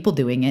other people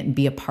doing it and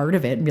be a part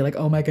of it and be like,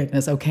 oh my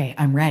goodness, okay,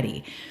 I'm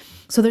ready.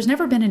 So there's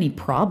never been any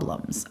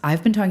problems.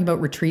 I've been talking about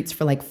retreats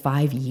for like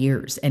 5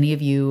 years. Any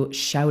of you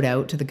shout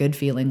out to the Good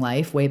Feeling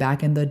Life way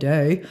back in the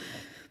day.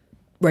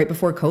 Right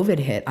before COVID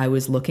hit, I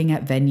was looking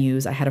at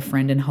venues. I had a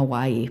friend in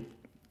Hawaii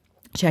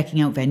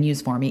checking out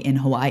venues for me in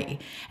Hawaii.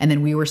 And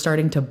then we were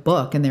starting to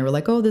book and they were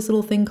like, oh, this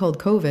little thing called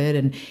COVID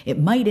and it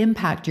might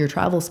impact your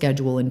travel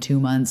schedule in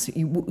 2 months.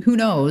 Who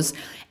knows?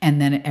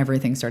 And then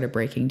everything started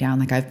breaking down.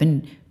 Like, I've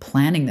been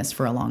planning this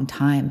for a long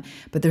time,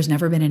 but there's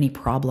never been any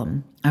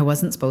problem. I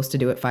wasn't supposed to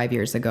do it 5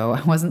 years ago.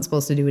 I wasn't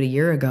supposed to do it a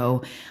year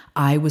ago.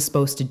 I was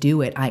supposed to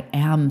do it. I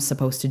am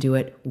supposed to do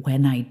it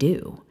when I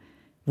do.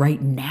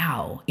 Right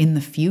now, in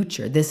the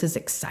future. This is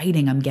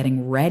exciting. I'm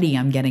getting ready.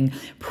 I'm getting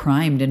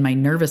primed in my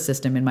nervous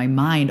system, in my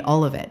mind,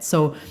 all of it.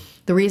 So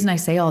the reason I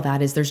say all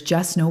that is there's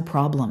just no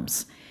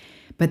problems.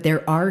 But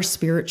there are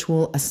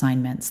spiritual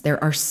assignments.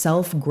 There are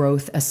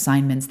self-growth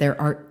assignments. There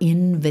are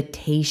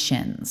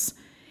invitations.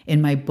 In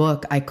my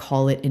book, I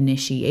call it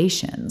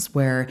initiations,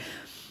 where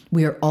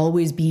we are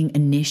always being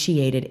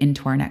initiated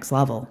into our next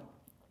level.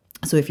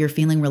 So if you're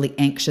feeling really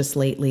anxious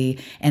lately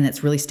and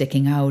it's really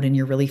sticking out and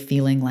you're really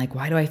feeling like,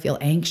 why do I feel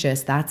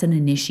anxious? That's an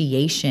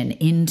initiation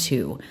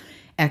into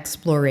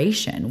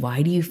exploration.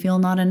 Why do you feel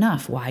not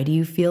enough? Why do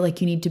you feel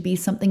like you need to be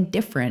something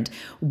different?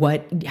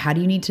 How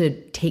do you need to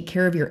take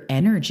care of your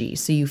energy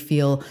so you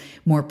feel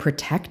more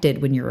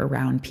protected when you're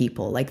around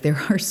people? Like,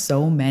 there are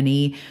so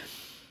many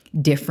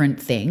different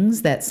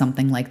things that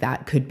something like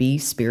that could be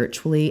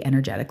spiritually,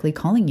 energetically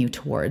calling you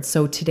towards.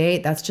 So today,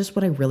 that's just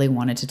what I really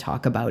wanted to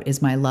talk about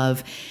is, my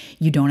love,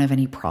 you don't have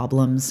any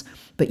problems,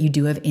 but you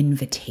do have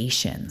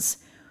invitations.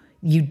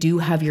 You do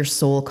have your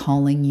soul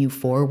calling you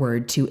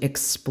forward to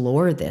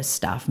explore this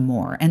stuff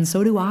more. And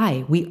so do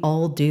I. We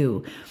all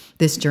do.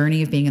 This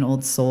journey of being an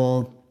old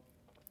soul,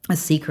 a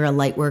seeker, a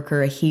light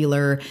worker, a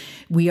healer.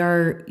 We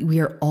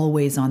are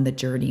always on the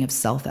journey of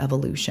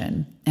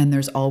self-evolution, and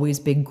there's always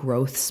big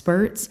growth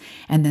spurts.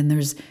 And then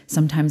there's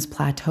sometimes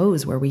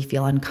plateaus where we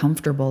feel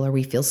uncomfortable or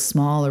we feel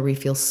small or we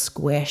feel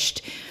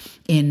squished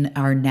in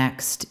our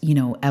next,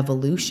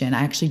 evolution.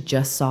 I actually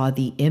just saw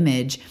the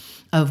image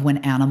of when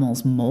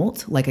animals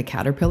molt, like a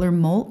caterpillar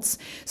molts.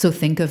 So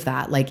think of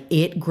that, like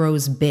it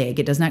grows big.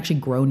 It doesn't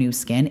actually grow new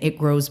skin. It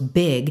grows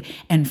big.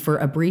 And for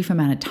a brief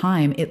amount of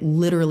time, it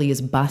literally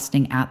is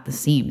busting at the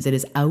seams. It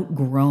has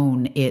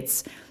outgrown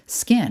its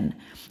skin.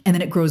 And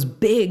then it grows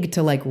big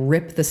to like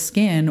rip the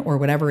skin or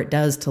whatever it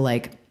does to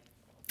like,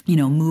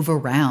 move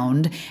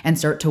around and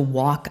start to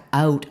walk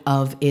out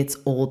of its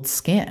old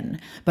skin.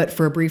 But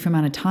for a brief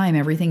amount of time,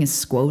 everything is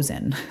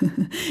squozen.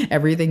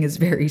 Everything is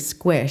very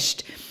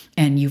squished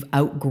and you've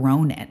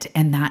outgrown it.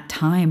 And that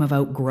time of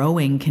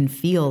outgrowing can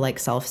feel like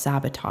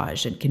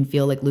self-sabotage. It can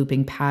feel like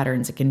looping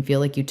patterns. It can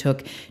feel like you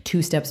took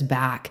 2 steps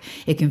back.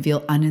 It can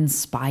feel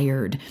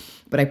uninspired.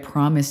 But I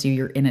promise you,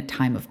 you're in a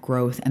time of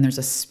growth and there's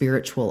a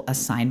spiritual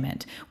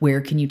assignment.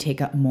 Where can you take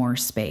up more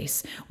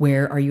space?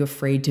 Where are you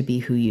afraid to be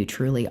who you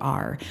truly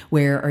are?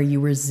 Where are you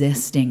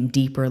resisting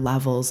deeper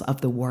levels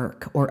of the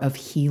work or of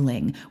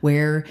healing?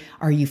 Where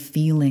are you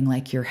feeling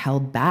like you're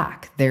held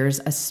back? There's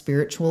a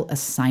spiritual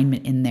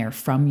assignment in there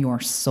from your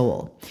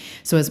soul.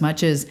 So as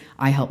much as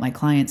I help my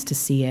clients to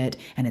see it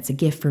and it's a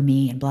gift for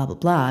me and blah, blah,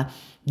 blah,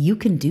 you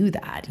can do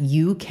that.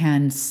 You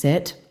can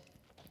sit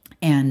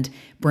and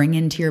bring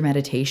into your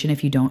meditation,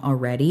 if you don't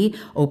already,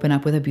 open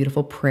up with a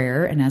beautiful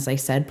prayer. And as I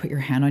said, put your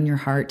hand on your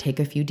heart, take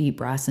a few deep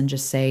breaths and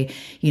just say,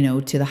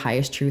 to the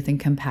highest truth and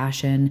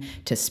compassion,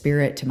 to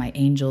spirit, to my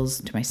angels,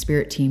 to my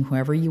spirit team,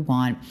 whoever you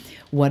want,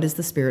 what is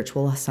the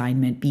spiritual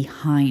assignment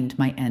behind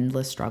my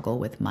endless struggle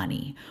with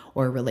money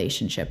or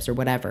relationships or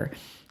whatever?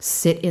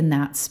 Sit in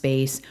that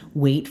space,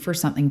 wait for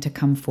something to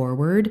come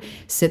forward,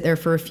 sit there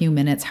for a few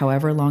minutes,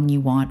 however long you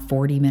want,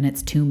 40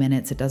 minutes, 2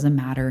 minutes, it doesn't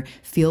matter.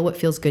 Feel what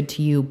feels good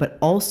to you. But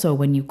also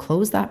when you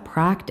close that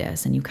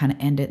practice and you kind of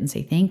end it and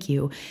say thank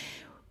you,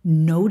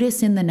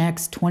 notice in the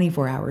next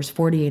 24 hours,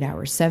 48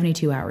 hours,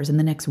 72 hours, in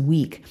the next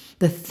week,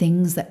 the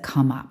things that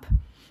come up.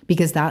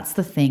 Because that's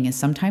the thing, is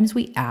sometimes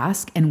we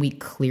ask and we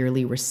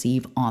clearly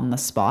receive on the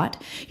spot.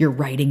 You're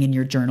writing in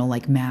your journal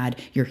like mad,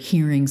 you're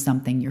hearing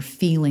something, you're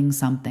feeling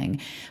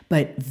something.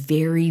 But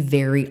very,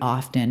 very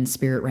often,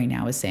 Spirit right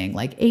now is saying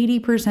like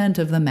 80%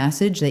 of the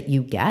message that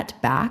you get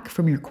back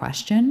from your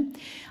question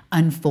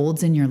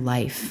unfolds in your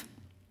life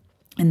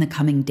in the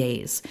coming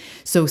days.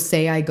 So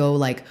say I go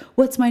like,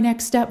 what's my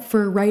next step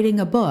for writing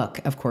a book?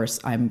 Of course,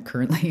 I'm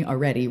currently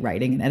already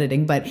writing and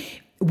editing, but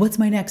what's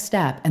my next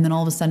step? And then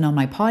all of a sudden on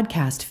my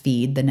podcast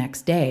feed the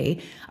next day,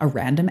 a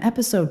random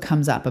episode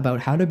comes up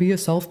about how to be a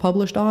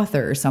self-published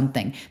author or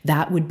something.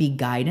 That would be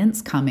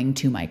guidance coming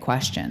to my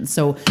question.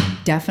 So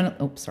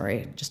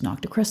definitely, just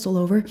knocked a crystal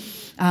over.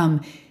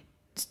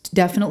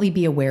 Definitely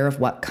be aware of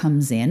what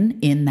comes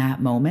in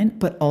that moment,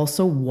 but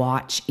also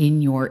watch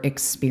in your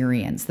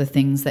experience the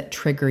things that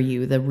trigger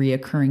you, the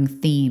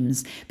reoccurring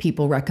themes,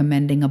 people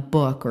recommending a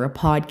book or a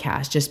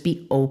podcast. Just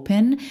be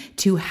open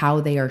to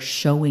how they are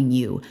showing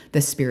you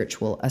the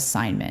spiritual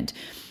assignment.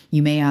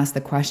 You may ask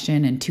the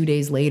question and 2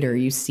 days later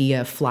you see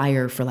a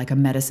flyer for like a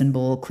medicine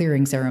bowl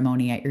clearing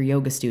ceremony at your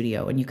yoga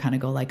studio and you kind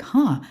of go like,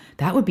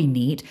 that would be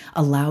neat.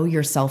 Allow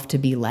yourself to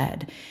be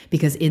led,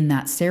 because in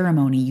that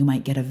ceremony you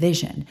might get a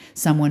vision.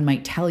 Someone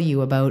might tell you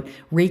about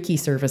Reiki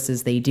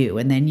services they do,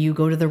 and then you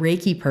go to the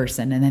Reiki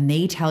person and then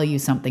they tell you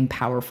something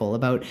powerful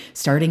about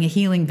starting a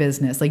healing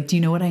business. Like, do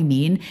you know what I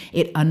mean?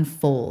 It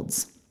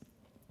unfolds.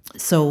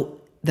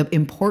 So the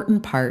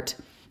important part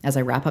as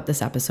I wrap up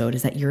this episode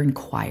is that you're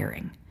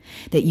inquiring.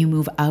 That you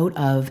move out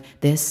of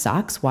this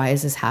sucks, why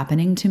is this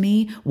happening to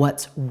me,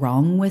 what's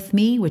wrong with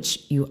me,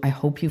 I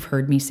hope you've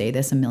heard me say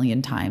this a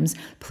million times.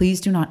 Please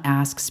do not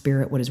ask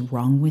Spirit what is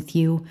wrong with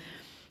you.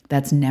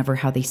 That's never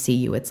how they see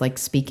you. It's like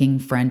speaking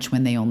French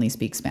when they only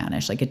speak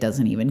Spanish. Like, it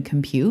doesn't even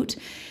compute.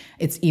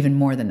 It's even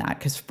more than that,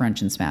 because French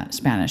and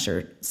Spanish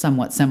are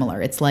somewhat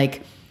similar. It's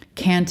like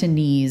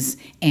Cantonese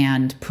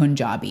and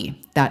Punjabi.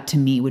 That to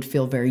me would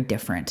feel very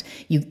different.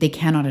 They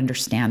cannot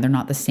understand. They're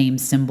not the same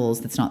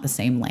symbols. That's not the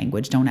same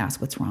language. Don't ask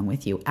what's wrong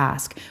with you.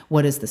 Ask,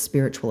 what is the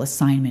spiritual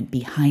assignment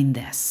behind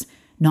this?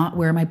 Not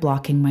where am I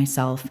blocking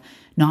myself?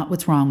 Not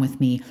what's wrong with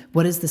me.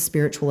 What is the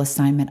spiritual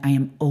assignment? I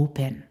am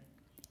open.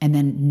 And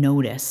then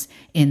notice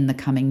in the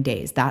coming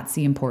days. That's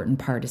the important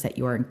part, is that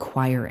you are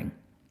inquiring,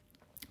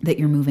 that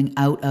you're moving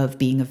out of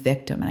being a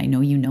victim. And I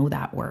know you know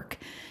that work.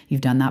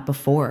 You've done that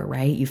before,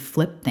 right? You've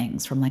flipped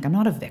things from like, I'm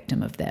not a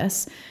victim of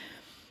this.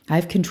 I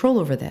have control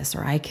over this,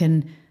 or I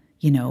can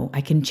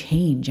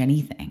change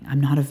anything. I'm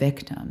not a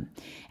victim.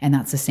 And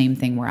that's the same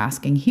thing we're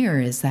asking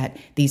here, is that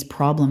these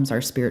problems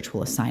are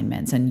spiritual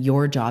assignments and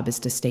your job is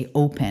to stay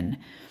open.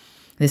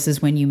 This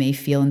is when you may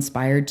feel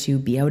inspired to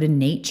be out in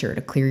nature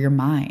to clear your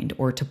mind,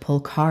 or to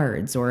pull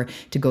cards, or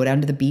to go down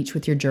to the beach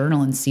with your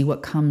journal and see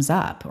what comes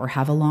up, or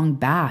have a long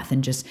bath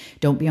and just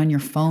don't be on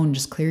your phone,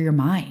 just clear your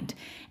mind.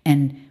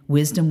 And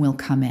wisdom will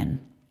come in.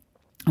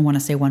 I want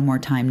to say one more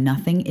time,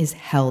 nothing is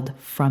held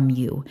from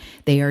you.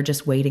 They are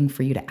just waiting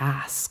for you to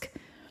ask.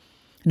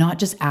 Not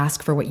just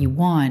ask for what you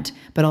want,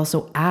 but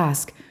also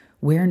ask,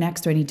 where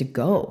next do I need to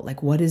go?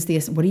 Like, what is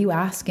this? What are you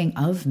asking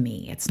of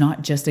me? It's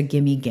not just a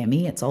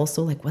gimme. It's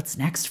also like, what's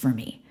next for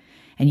me?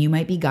 And you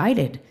might be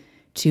guided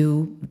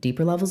to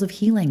deeper levels of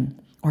healing,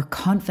 or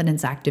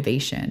confidence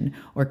activation,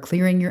 or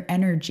clearing your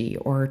energy,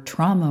 or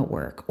trauma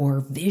work, or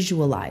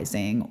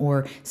visualizing,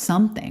 or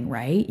something,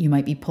 right? You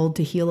might be pulled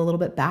to heal a little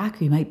bit back,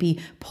 or you might be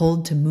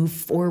pulled to move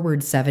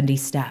forward 70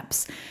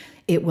 steps.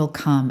 It will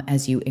come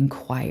as you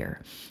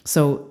inquire.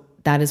 So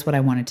that is what I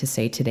wanted to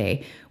say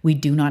today. We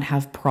do not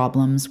have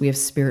problems. We have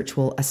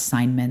spiritual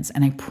assignments.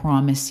 And I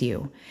promise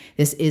you,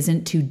 this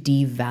isn't to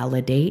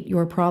devalidate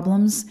your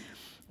problems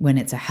when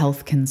it's a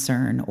health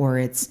concern or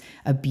it's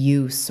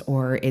abuse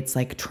or it's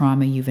like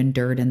trauma you've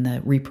endured and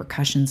the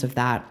repercussions of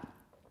that,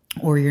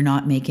 or you're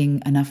not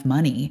making enough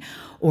money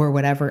or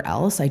whatever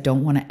else. I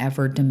don't want to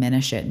ever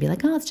diminish it and be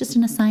like, oh, it's just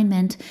an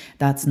assignment.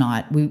 That's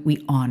not,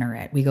 we honor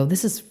it. We go,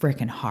 this is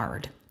freaking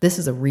hard. This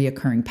is a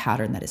reoccurring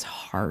pattern that is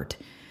hard.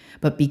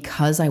 But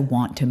because I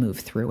want to move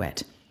through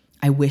it,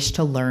 I wish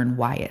to learn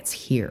why it's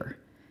here.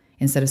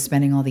 Instead of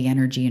spending all the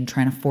energy and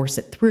trying to force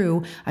it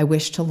through, I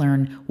wish to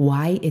learn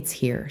why it's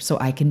here so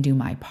I can do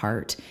my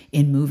part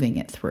in moving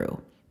it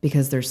through.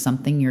 Because there's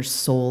something your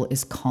soul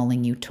is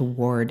calling you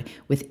toward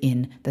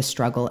within the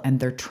struggle, and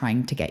they're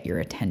trying to get your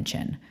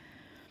attention.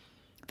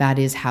 That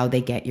is how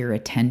they get your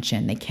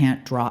attention. They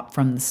can't drop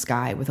from the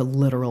sky with a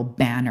literal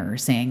banner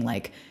saying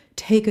like,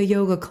 take a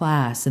yoga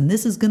class and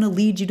this is going to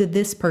lead you to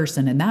this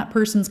person and that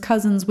person's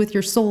cousins with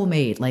your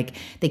soulmate. Like,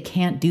 they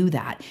can't do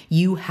that.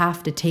 You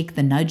have to take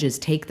the nudges,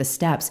 take the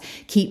steps,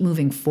 keep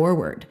moving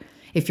forward.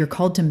 If you're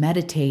called to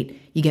meditate,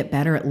 you get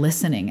better at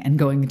listening and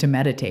going to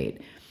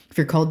meditate. If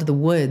you're called to the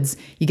woods,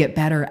 you get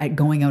better at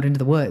going out into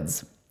the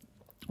woods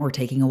or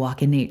taking a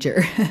walk in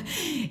nature.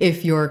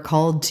 If you're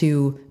called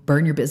to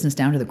burn your business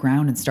down to the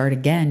ground and start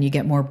again, you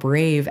get more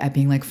brave at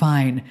being like,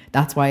 fine,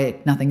 that's why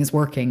nothing is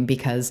working,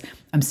 because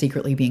I'm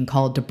secretly being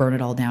called to burn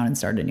it all down and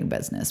start a new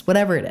business,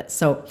 whatever it is.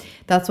 So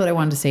that's what I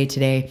wanted to say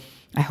today.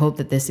 I hope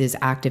that this is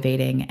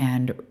activating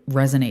and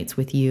resonates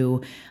with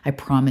you. I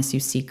promise you,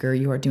 Seeker,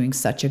 you are doing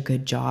such a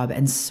good job.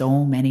 And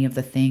so many of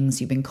the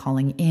things you've been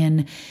calling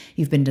in,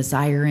 you've been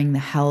desiring the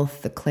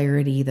health, the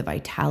clarity, the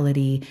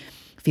vitality,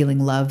 feeling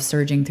love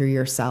surging through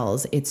your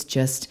cells. It's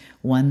just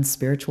one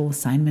spiritual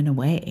assignment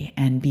away.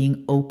 And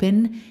being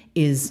open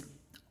is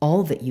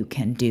all that you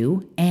can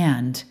do.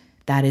 And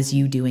that is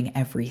you doing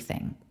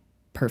everything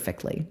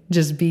perfectly.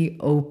 Just be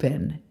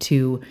open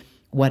to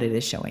what it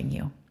is showing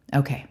you.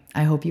 Okay,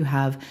 I hope you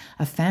have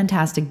a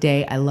fantastic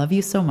day. I love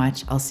you so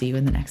much. I'll see you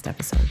in the next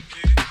episode.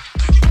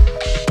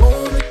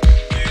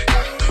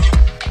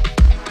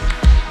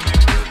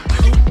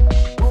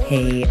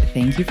 Hey,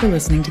 thank you for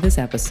listening to this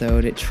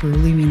episode. It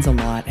truly means a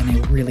lot, and I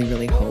really,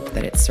 really hope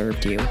that it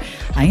served you.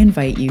 I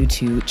invite you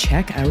to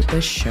check out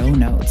the show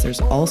notes. There's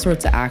all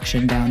sorts of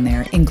action down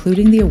there,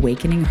 including the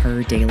Awakening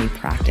Her daily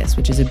practice,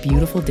 which is a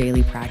beautiful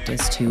daily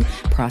practice to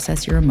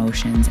process your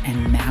emotions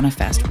and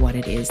manifest what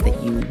it is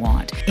that you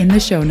want. In the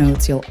show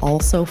notes, you'll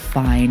also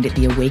find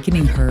the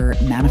Awakening Her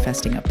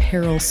Manifesting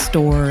Apparel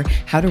store,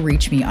 how to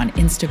reach me on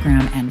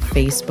Instagram and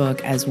Facebook,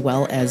 as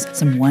well as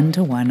some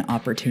one-to-one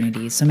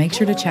opportunities. So make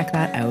sure to check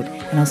that out,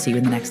 and I'll see you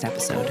in the next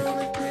episode.